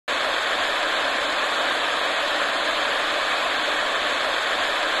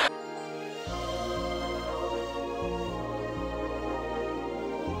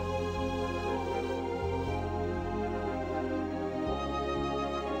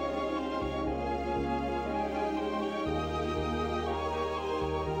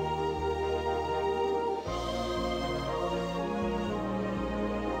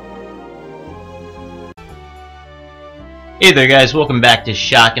Hey there guys, welcome back to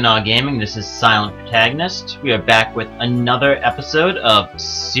Shock&Awe Gaming. This is SilentProtagonist. We are back with another episode of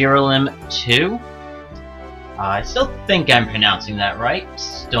Siralim 2. I still think I'm pronouncing that right,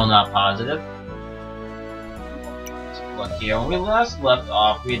 still not positive. Let's look here. When we last left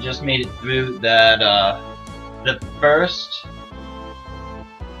off, we had just made it through that, the first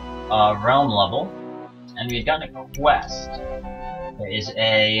realm level, and we had gotten a quest. There is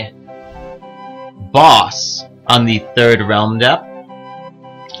a boss on the third realm depth.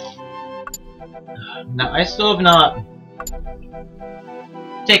 Now, I still have not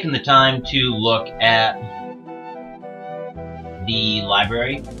taken the time to look at the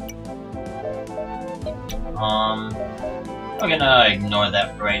library. I'm gonna ignore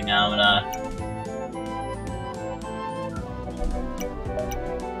that for right now. I'm gonna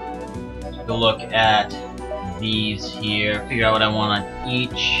take a look at these here, figure out what I want on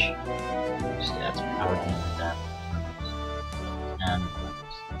each. Stats, power gain, that. And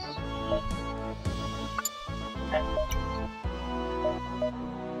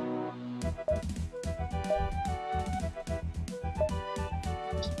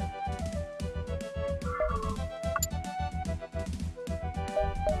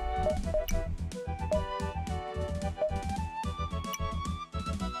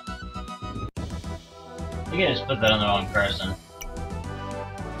I think I just put that on the wrong person.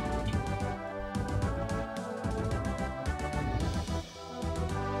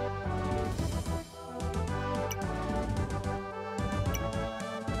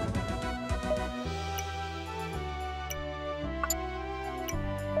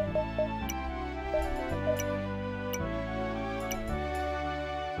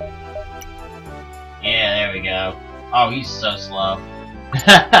 Yeah, there we go. Oh, he's so slow.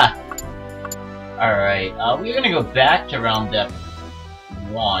 Alright, we're gonna go back to realm depth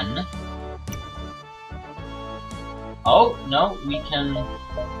 1. Oh, no, we can...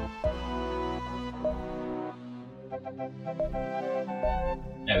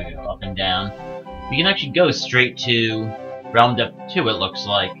 There we go, up and down. We can actually go straight to realm depth 2, it looks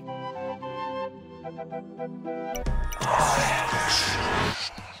like.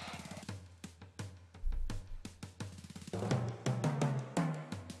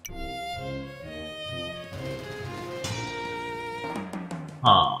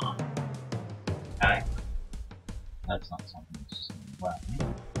 Huh. Okay. That's not something that's just in the way.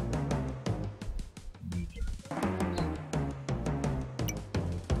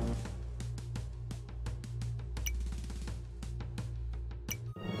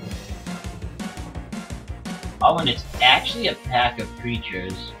 Oh, and it's actually a pack of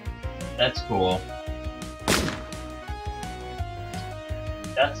creatures. That's cool.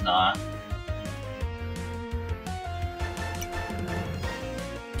 That's not.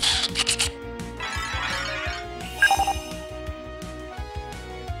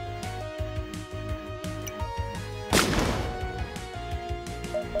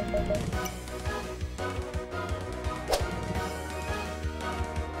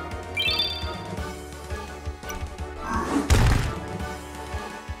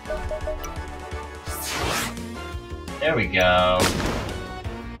 There we go.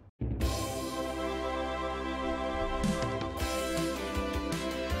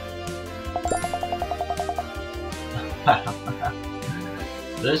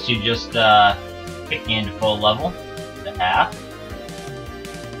 This you just kick me into full level, the half.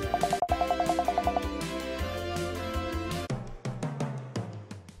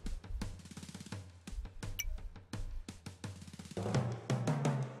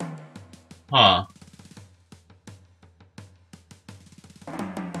 Huh.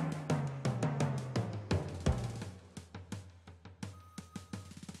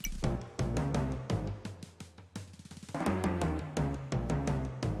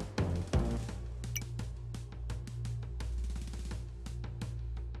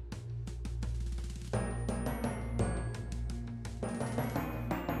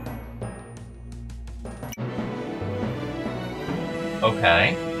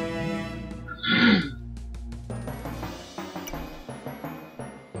 Okay.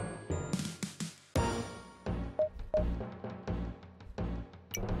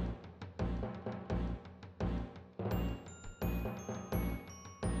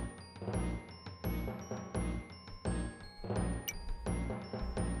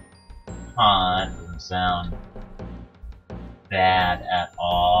 Huh, that doesn't sound bad at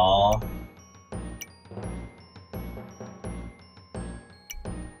all.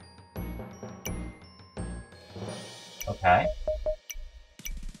 Okay.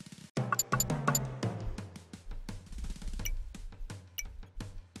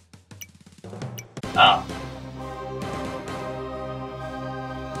 Oh.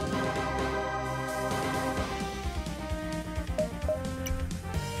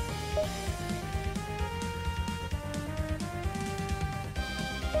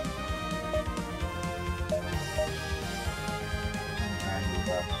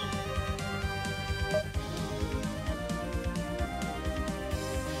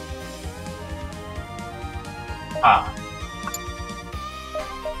 Ah.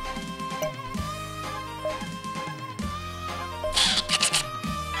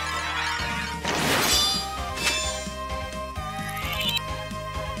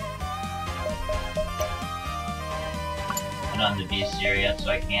 I'm on the beast here yet,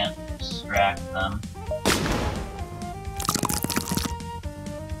 so I can't distract them.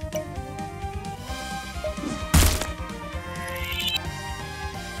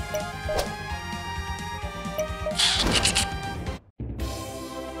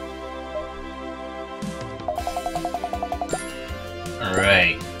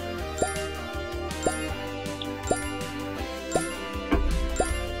 Alright.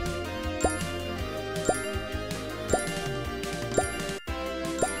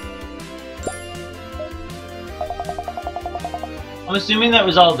 I'm assuming that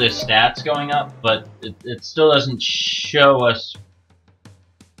was all their stats going up, but it still doesn't show us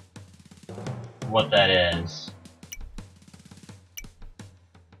what that is.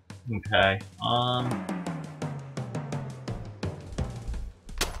 Okay, alright.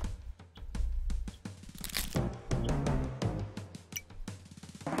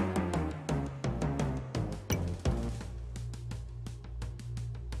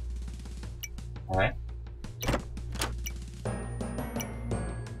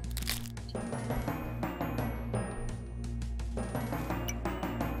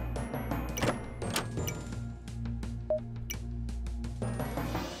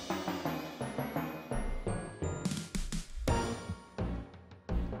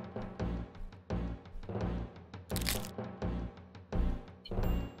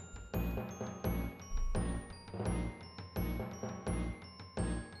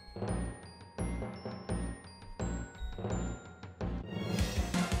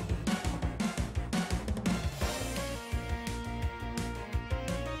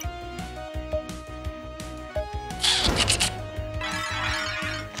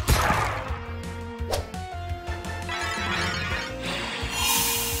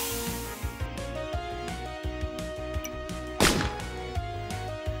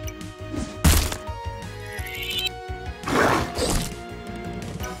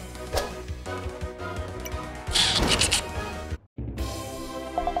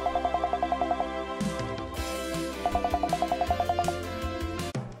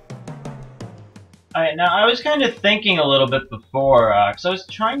 Alright, now I was kind of thinking a little bit before, because I was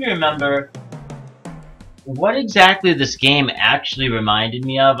trying to remember what exactly this game actually reminded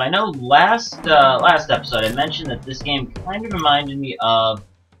me of. I know last episode I mentioned that this game kind of reminded me of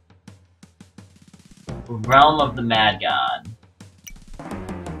Realm of the Mad God.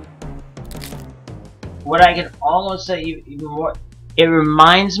 What I can almost say even more, it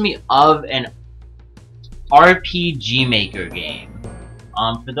reminds me of an RPG Maker game.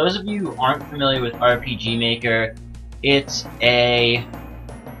 For those of you who aren't familiar with RPG Maker, it's a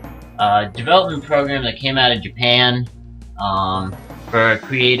development program that came out of Japan for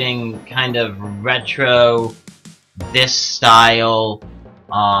creating kind of retro, this style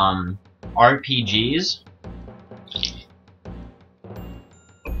RPGs.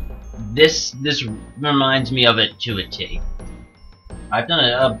 This reminds me of it to a T. I've done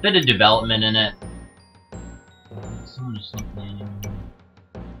a bit of development in it.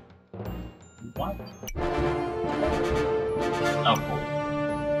 What? Oh, cool.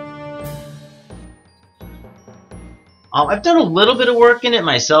 I've done a little bit of work in it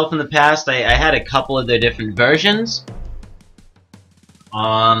myself in the past. I had a couple of their different versions.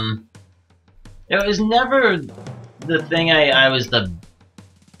 It was never the thing I was the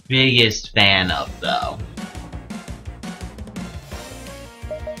biggest fan of, though.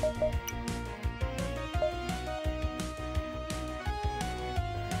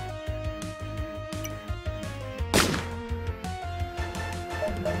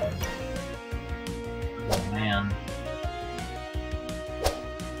 Man.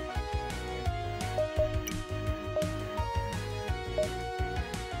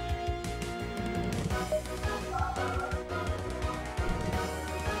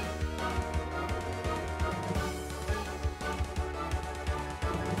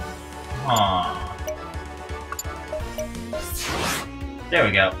 Aww. There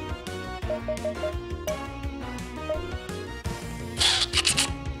we go.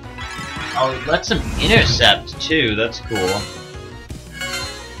 Oh, it lets him intercept too, that's cool.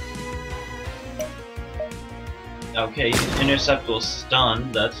 Okay, you can intercept while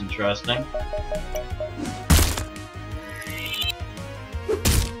stunned, that's interesting.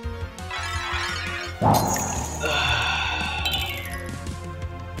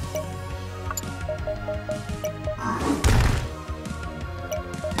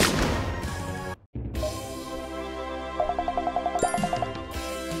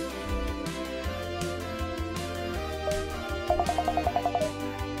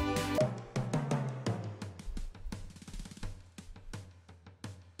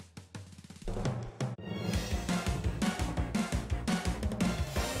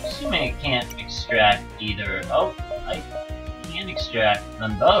 assuming I can't extract either. Oh, I can extract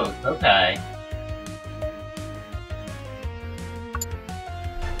them both. Okay.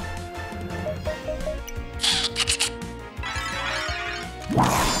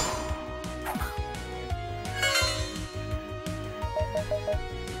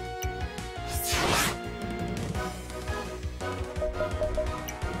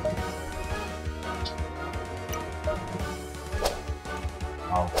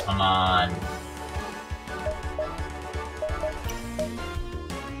 Oh, come on.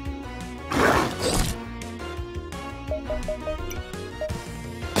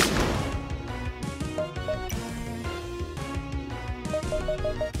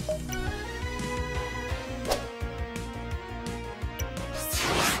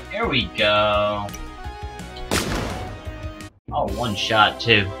 There we go. Oh, one shot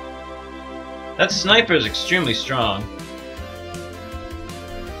too. That sniper is extremely strong.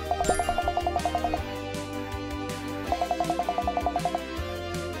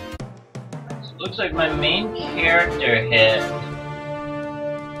 Looks like my main character hit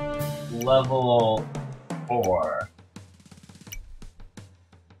level 4.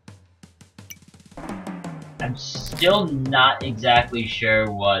 I'm still not exactly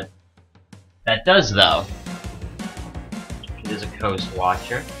sure what that does, though. It is a Coast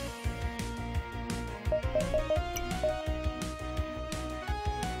Watcher.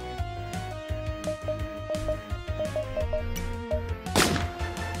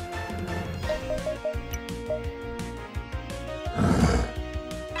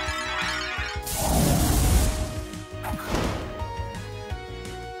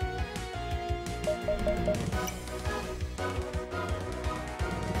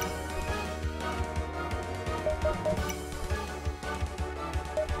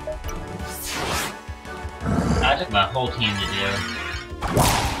 That took my whole team to do.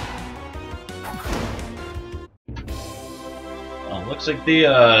 Well, looks like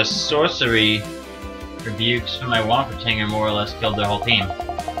the sorcery rebukes from my Wompertinger more or less killed their whole team.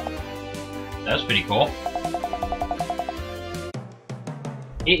 That was pretty cool.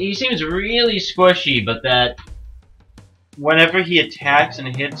 He seems really squishy, but that whenever he attacks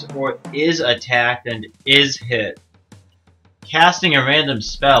and hits or is attacked and is hit, casting a random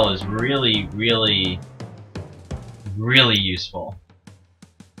spell is really, really, really useful.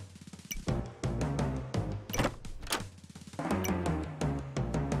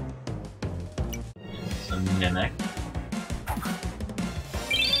 It's a mimic.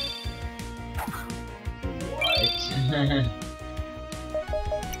 What?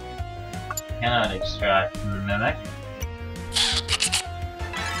 Cannot extract from the mimic.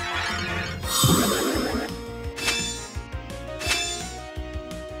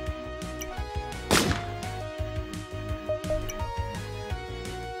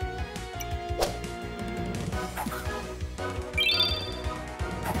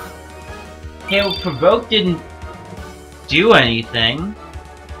 Okay, well, Provoke didn't do anything,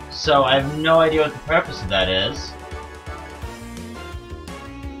 so I have no idea what the purpose of that is.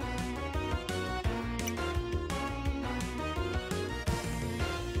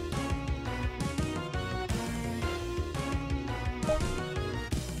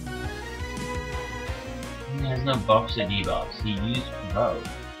 He has no buffs or debuffs. He used Provoke.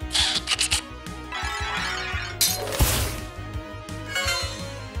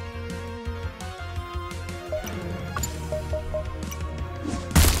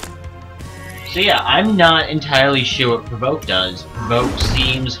 So yeah, I'm not entirely sure what Provoke does. Provoke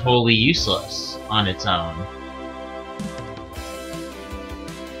seems wholly useless on its own.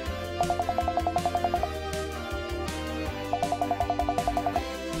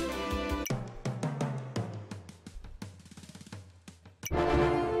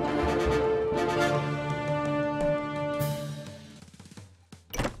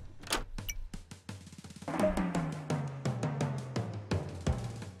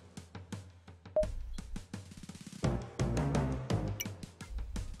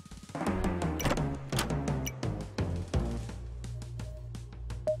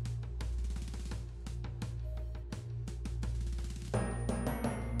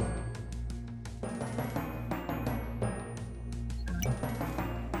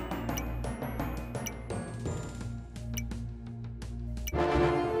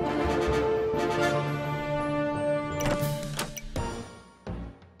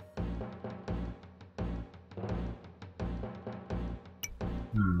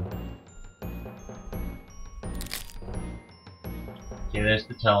 Okay, there's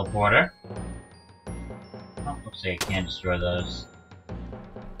the teleporter. Oh, looks like I can't destroy those.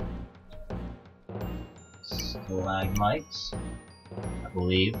 Stalagmites. I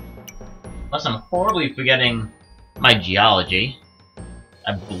believe. Unless I'm horribly forgetting my geology.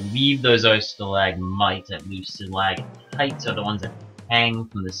 I believe those are stalagmites, at least stalactites are the ones that hang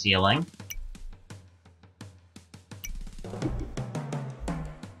from the ceiling.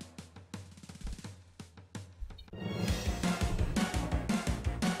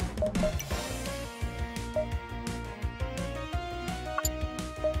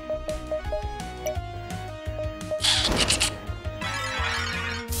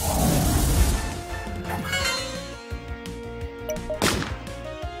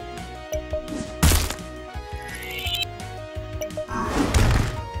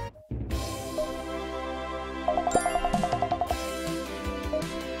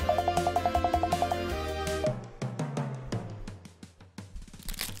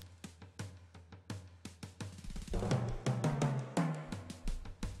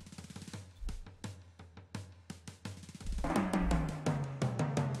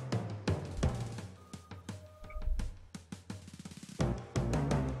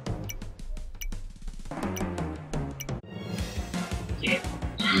 Yeah.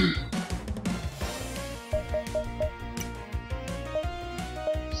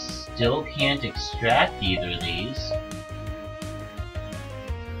 Still can't extract either of these.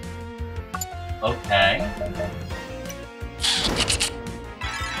 Okay.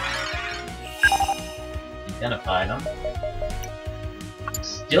 Identify them.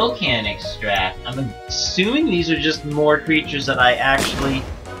 Still can't extract. I'm assuming these are just more creatures that I actually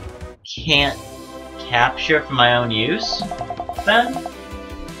can't capture for my own use, then?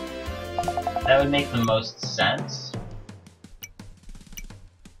 That would make the most sense.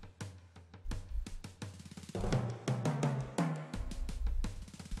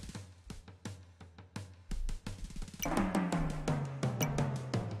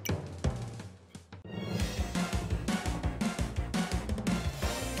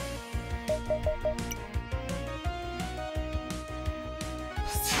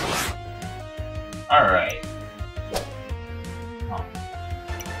 Alright.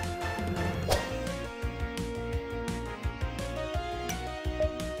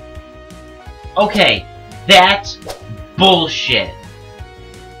 Okay, that's bullshit.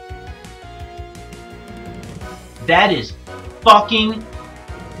 That is fucking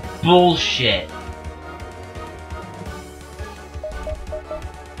bullshit.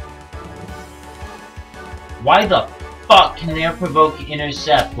 Why the fuck can their provoke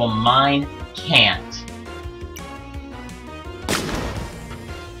intercept while mine can't?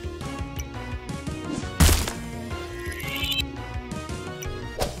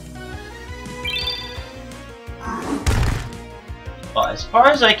 Well, as far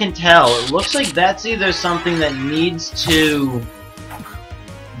as I can tell, it looks like that's either something that needs to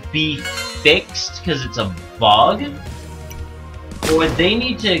be fixed because it's a bug, or they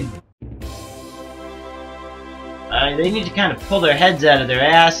need to kind of pull their heads out of their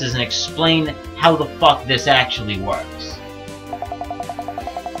asses and explain how the fuck this actually works.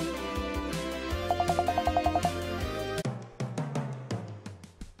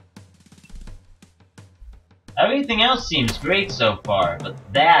 Everything else seems great so far, but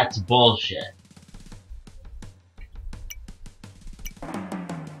that's bullshit.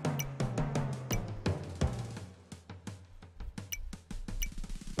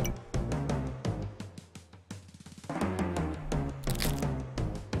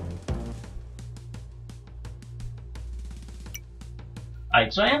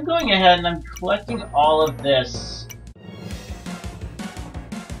 Alright, so I am going ahead and I'm collecting all of this.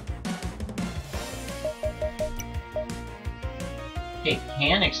 Okay,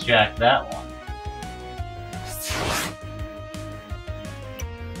 can extract that one.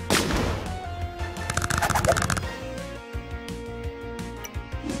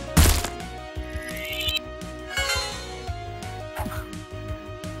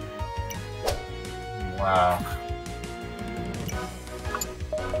 Wow.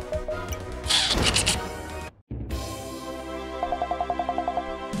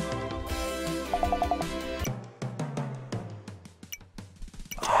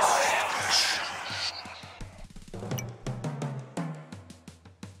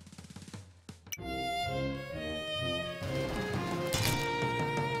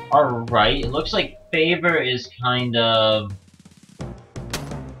 Alright, it looks like favor is kind of...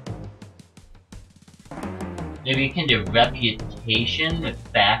 maybe you can do reputation with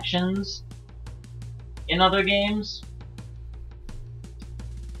factions in other games?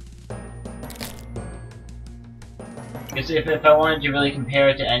 Because if I wanted to really compare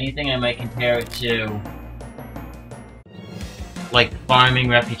it to anything, I might compare it to... like, farming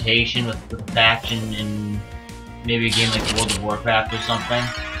reputation with faction in maybe a game like World of Warcraft or something.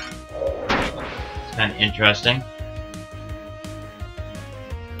 It's kind of interesting.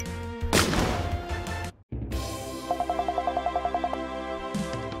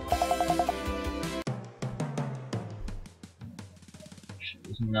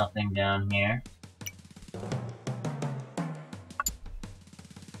 There's nothing down here.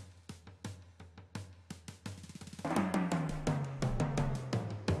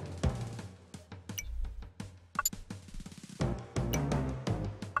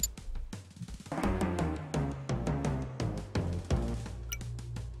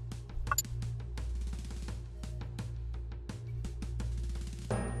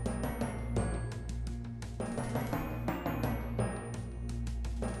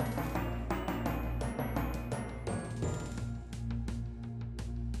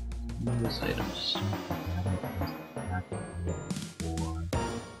 This item just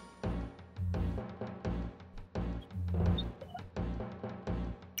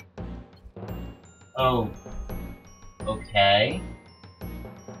oh, okay.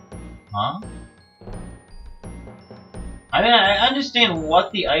 Huh? I mean, I understand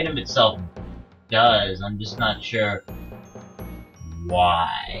what the item itself does, I'm just not sure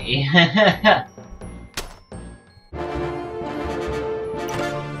why.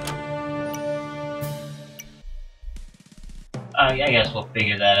 I guess we'll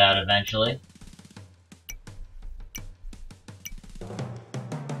figure that out eventually.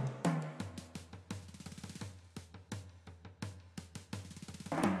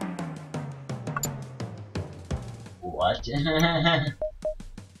 What?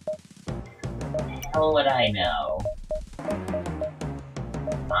 How would I know?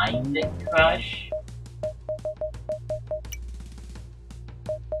 Mind Crush?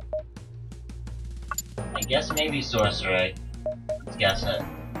 I guess maybe Sorcery. Let's guess it.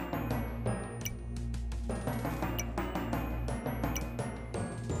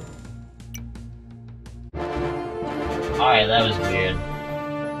 Alright, that was weird.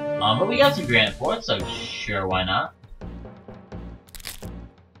 But we got some granite for it, so sure, why not?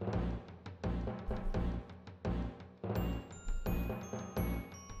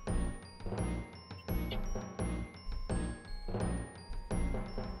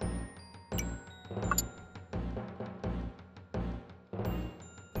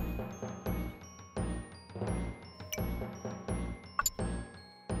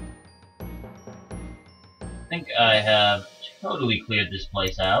 I think I have totally cleared this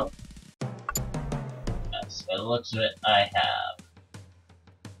place out. That's by the looks of it, I have.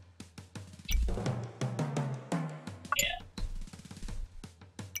 Yeah.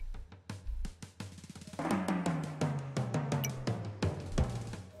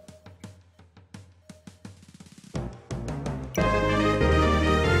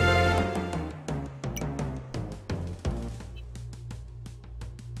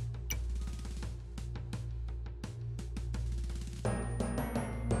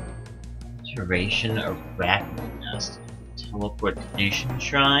 Duration Arachnid Nest. Teleportation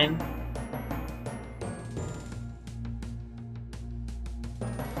Shrine.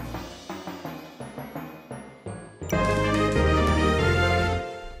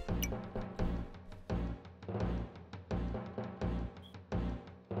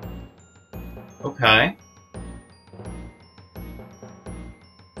 Okay.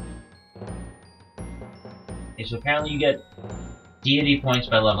 Okay, so apparently you get deity points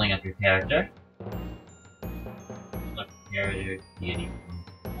by leveling up your character. Look, character, deity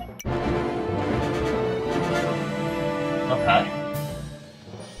points. Okay.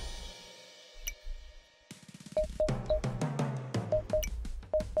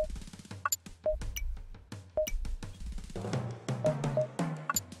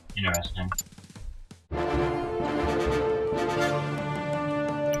 Interesting.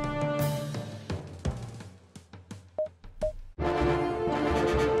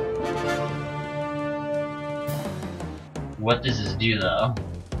 What does this do, though?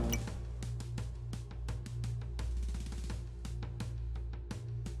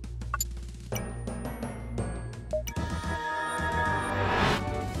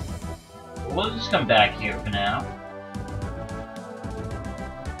 We'll just come back here for now.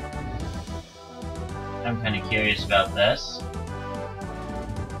 I'm kind of curious about this.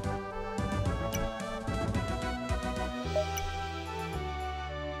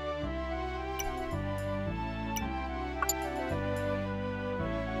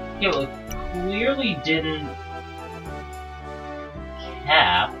 Yeah, well, it clearly didn't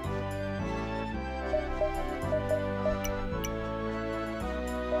cap.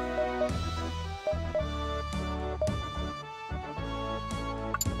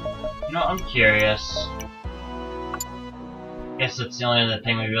 You know, I'm curious. guess that's the only other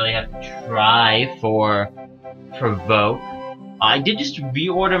thing we really have to try for Provoke. I did just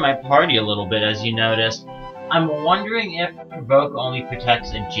reorder my party a little bit, as you noticed. I'm wondering if Provoke only protects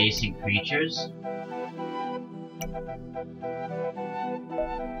adjacent creatures.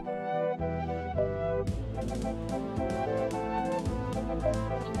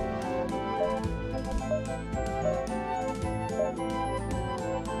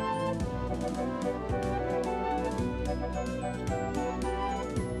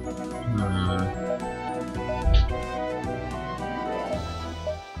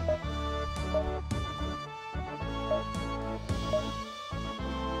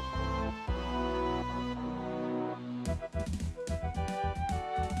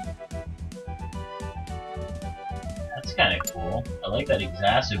 That's kind of cool. I like that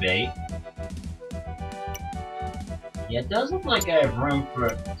Exacerbate. Yeah, it does look like I have room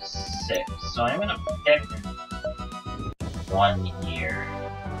for 6, so I'm gonna pick one here.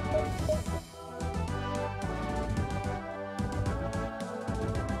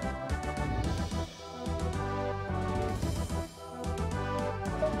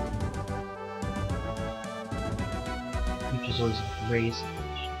 Which is always crazy.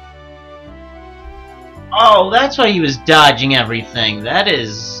 Oh, that's why he was dodging everything. That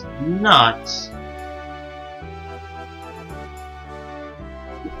is nuts.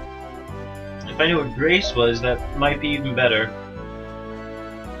 If I knew what Grace was, that might be even better.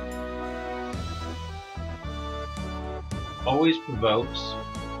 Always provokes.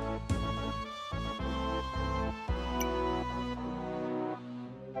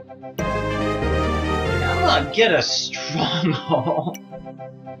 Come on, get a stronghold.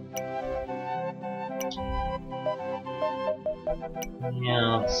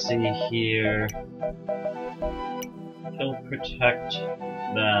 Yeah, let's see here. He'll protect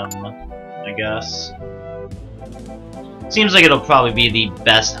them, I guess. Seems like it'll probably be the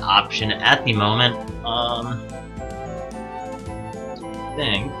best option at the moment. I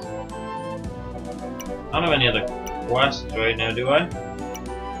think. I don't have any other quests right now, do I?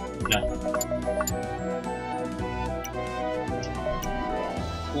 No.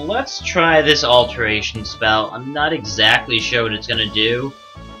 Let's try this alteration spell. I'm not exactly sure what it's gonna do.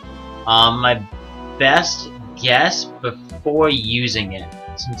 My best guess before using it,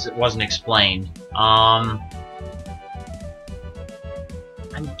 since it wasn't explained. I'm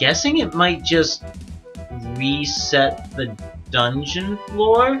guessing it might just reset the dungeon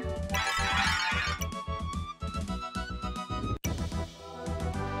floor?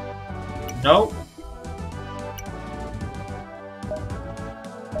 Nope.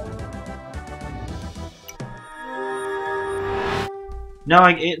 No,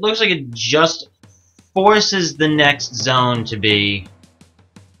 it looks like it just forces the next zone to be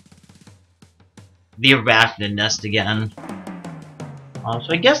the Arachnid Nest again. So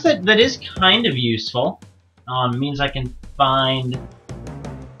I guess that is kind of useful. Means I can find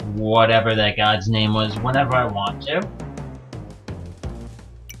whatever that god's name was whenever I want to.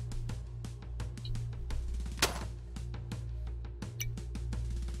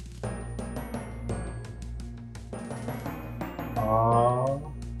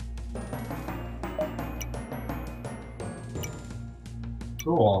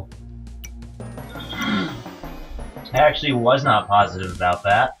 Cool. I actually was not positive about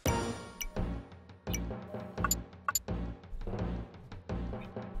that.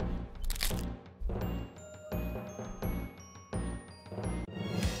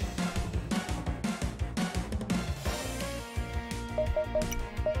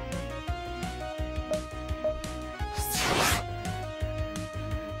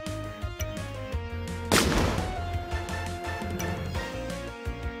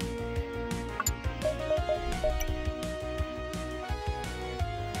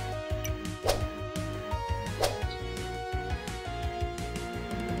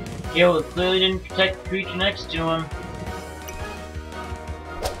 Yeah, well, it clearly didn't protect the creature next to him.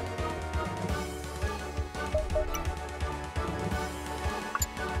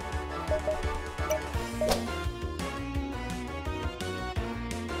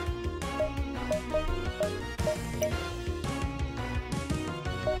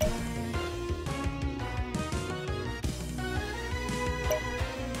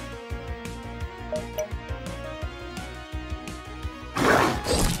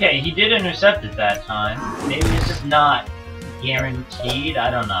 Okay, he did intercept it that time. Maybe it's just not guaranteed,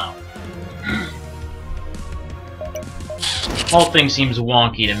 I don't know. The whole thing seems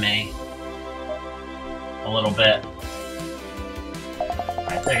wonky to me. A little bit.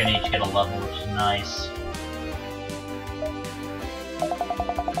 Alright, they're gonna each get a level, which is nice.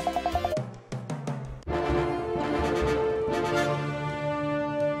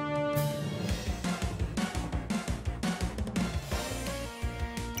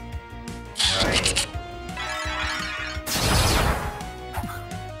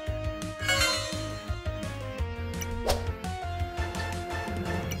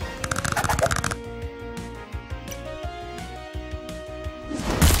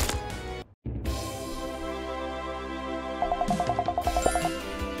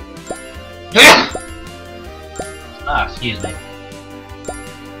 Excuse me.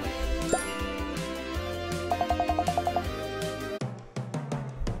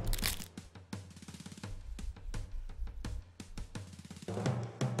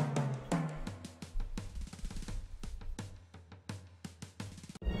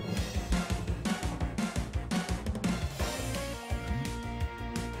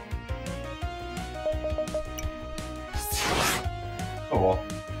 Cool.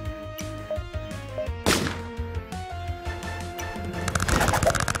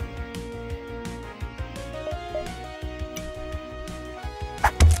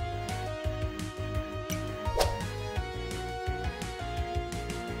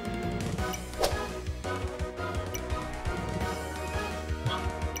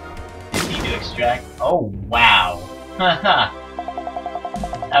 Need to extract. Oh wow! Haha.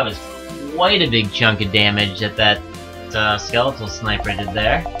 That was quite a big chunk of damage that skeletal sniper did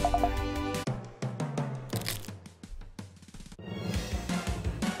there.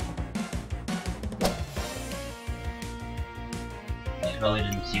 Totally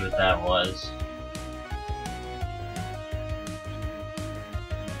didn't see what that was.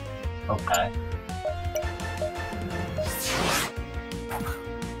 Okay.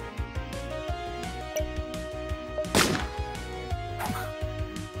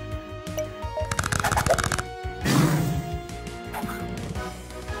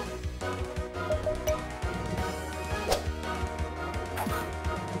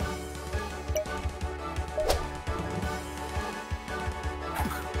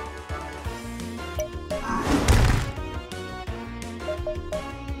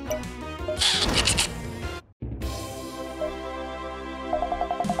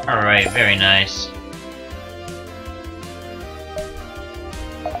 Alright, very nice.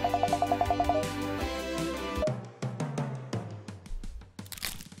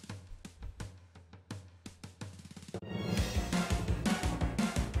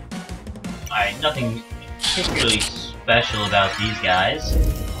 Alright, nothing particularly special about these guys.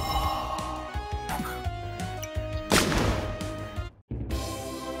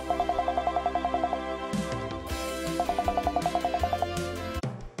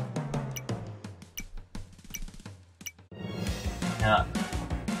 Yeah.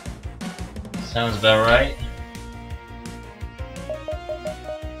 Sounds about right.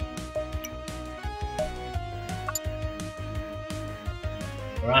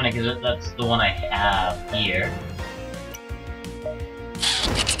 Ironic, is it? That's the one I have here.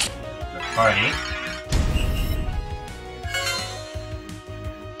 The party.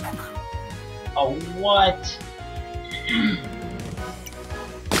 Oh, what? Can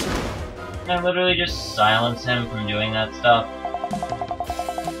I literally just silence him from doing that stuff?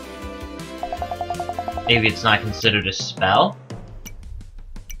 Maybe it's not considered a spell?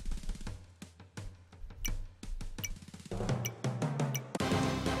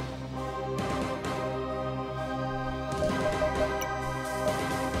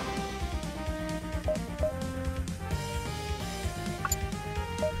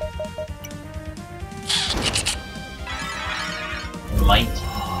 Light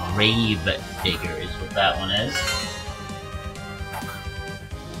Grave Digger is what that one is.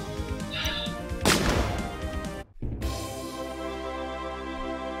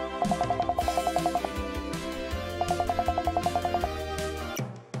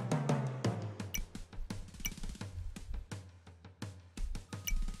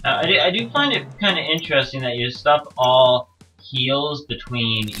 I do find it kind of interesting that your stuff all heals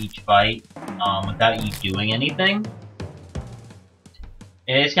between each fight without you doing anything.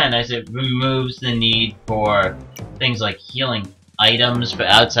 It's kind of nice. It removes the need for things like healing items for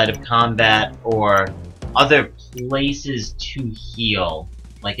outside of combat or other places to heal,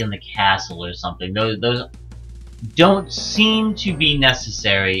 like in the castle or something. Those don't seem to be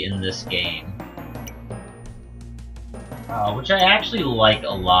necessary in this game. Which I actually like a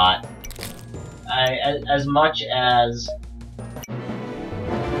lot. As much as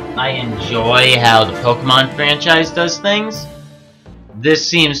I enjoy how the Pokemon franchise does things, this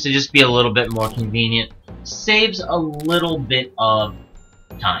seems to just be a little bit more convenient. Saves a little bit of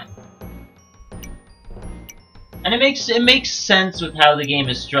time. And it makes sense with how the game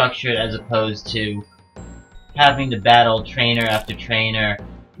is structured as opposed to having to battle trainer after trainer,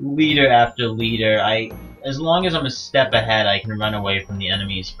 leader after leader. As long as I'm a step ahead, I can run away from the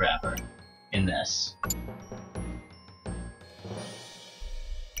enemies forever in this.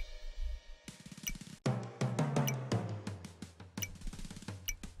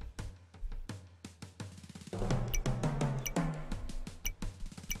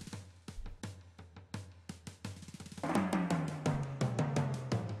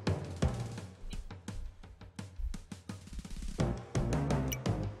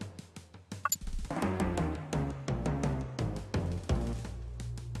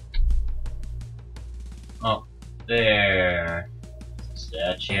 Oh, there.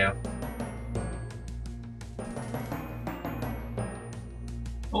 Statue.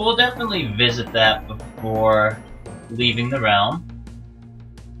 We'll definitely visit that before leaving the realm.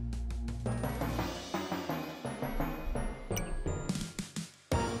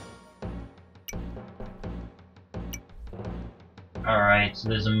 Alright, so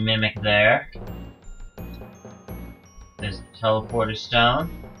there's a mimic there. There's the teleporter stone.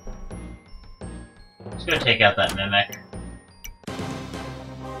 Let's go take out that mimic.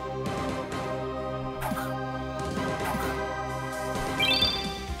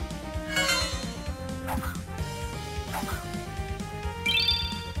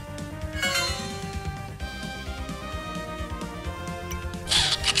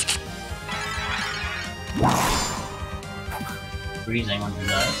 Freezing would be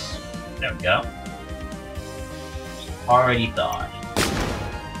nice. There we go. Already thawed.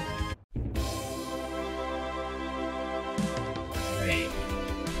 Great.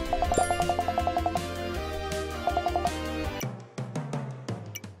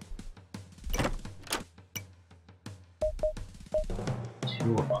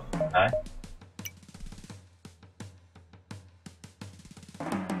 Two of them, okay.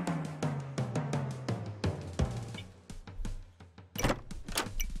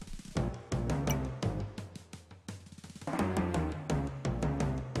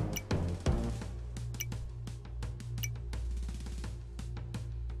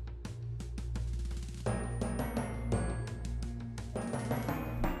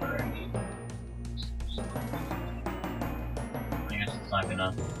 Not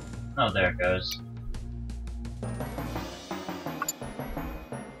gonna... Oh, there it goes.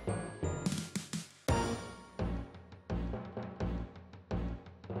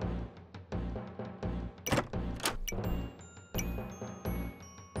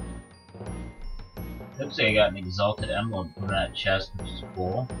 Looks like I got an exalted emblem from that chest, which is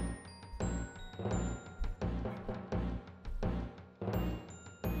cool.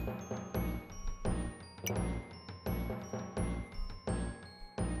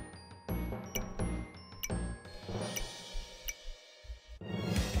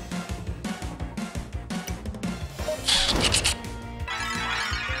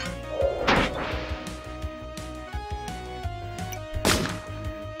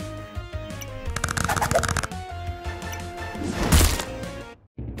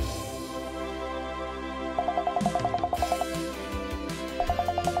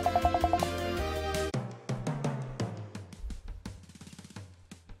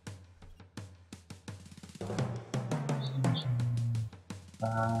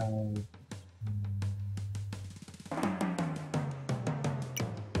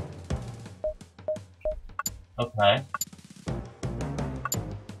 Okay.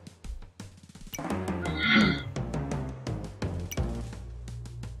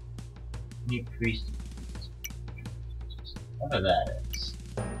 New priest. Whatever that is.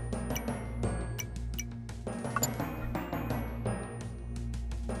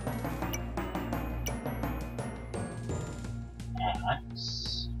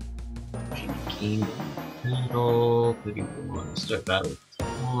 Axe. Gained battle. 31. Start battle with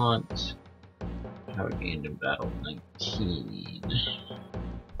taunt. Power gained in battle 19.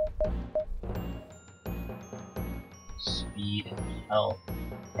 Speed, health,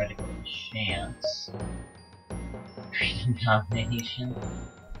 critical chance. Reading combination.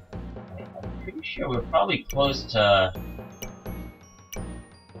 Wait, I'm pretty sure we're probably close to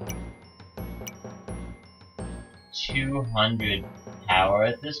 200 power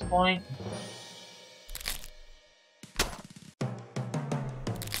at this point.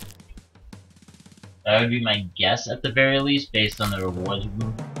 That would be my guess at the very least, based on the rewards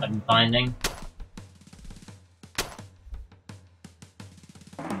I've been finding.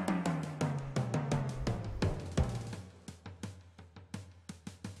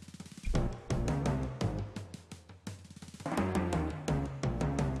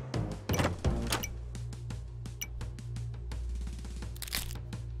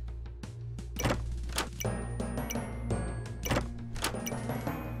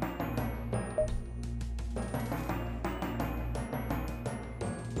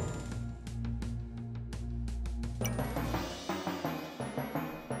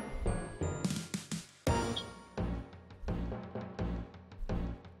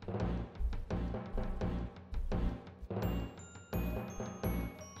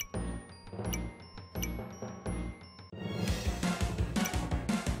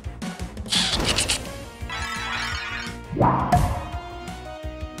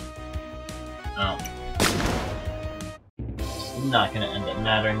 Oh. It's not gonna end up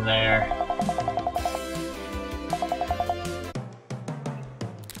mattering there.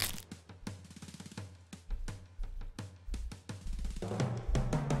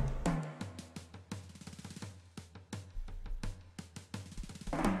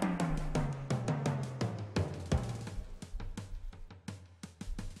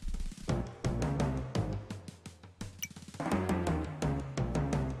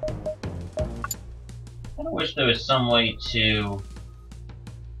 I wish there was some way to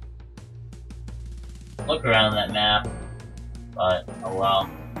look around that map, but oh well.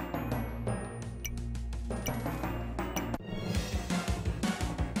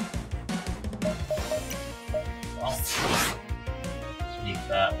 Well, sneak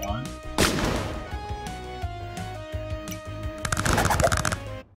that one.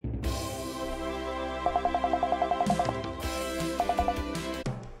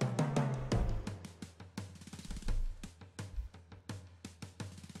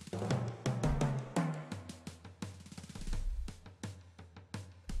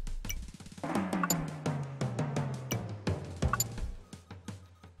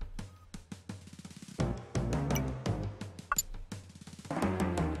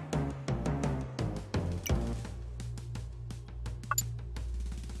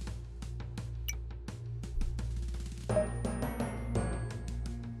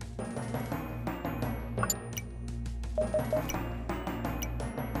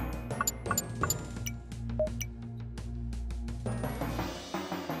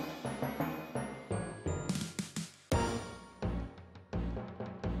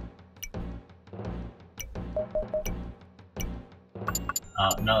 Oh,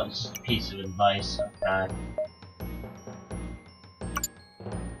 no, it's just a piece of advice, okay.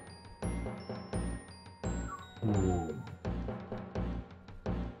 Ooh.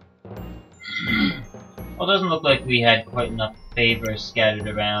 Well, it doesn't look like we had quite enough favor scattered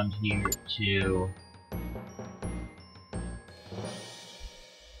around here to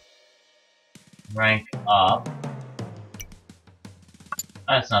rank up.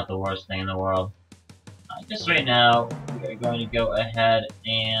 That's not the worst thing in the world. I guess right now we are going to go ahead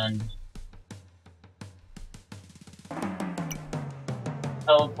and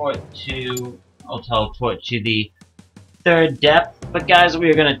teleport to the third depth. But guys, we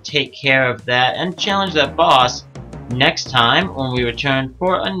are going to take care of that and challenge that boss next time when we return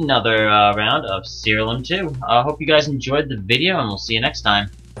for another round of Siralim 2. I hope you guys enjoyed the video, and we'll see you next time.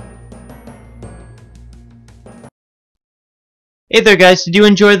 Hey there guys, did you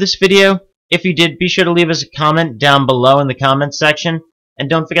enjoy this video? If you did, be sure to leave us a comment down below in the comments section. And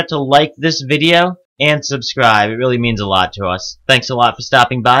don't forget to like this video and subscribe. It really means a lot to us. Thanks a lot for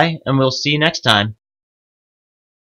stopping by, and we'll see you next time.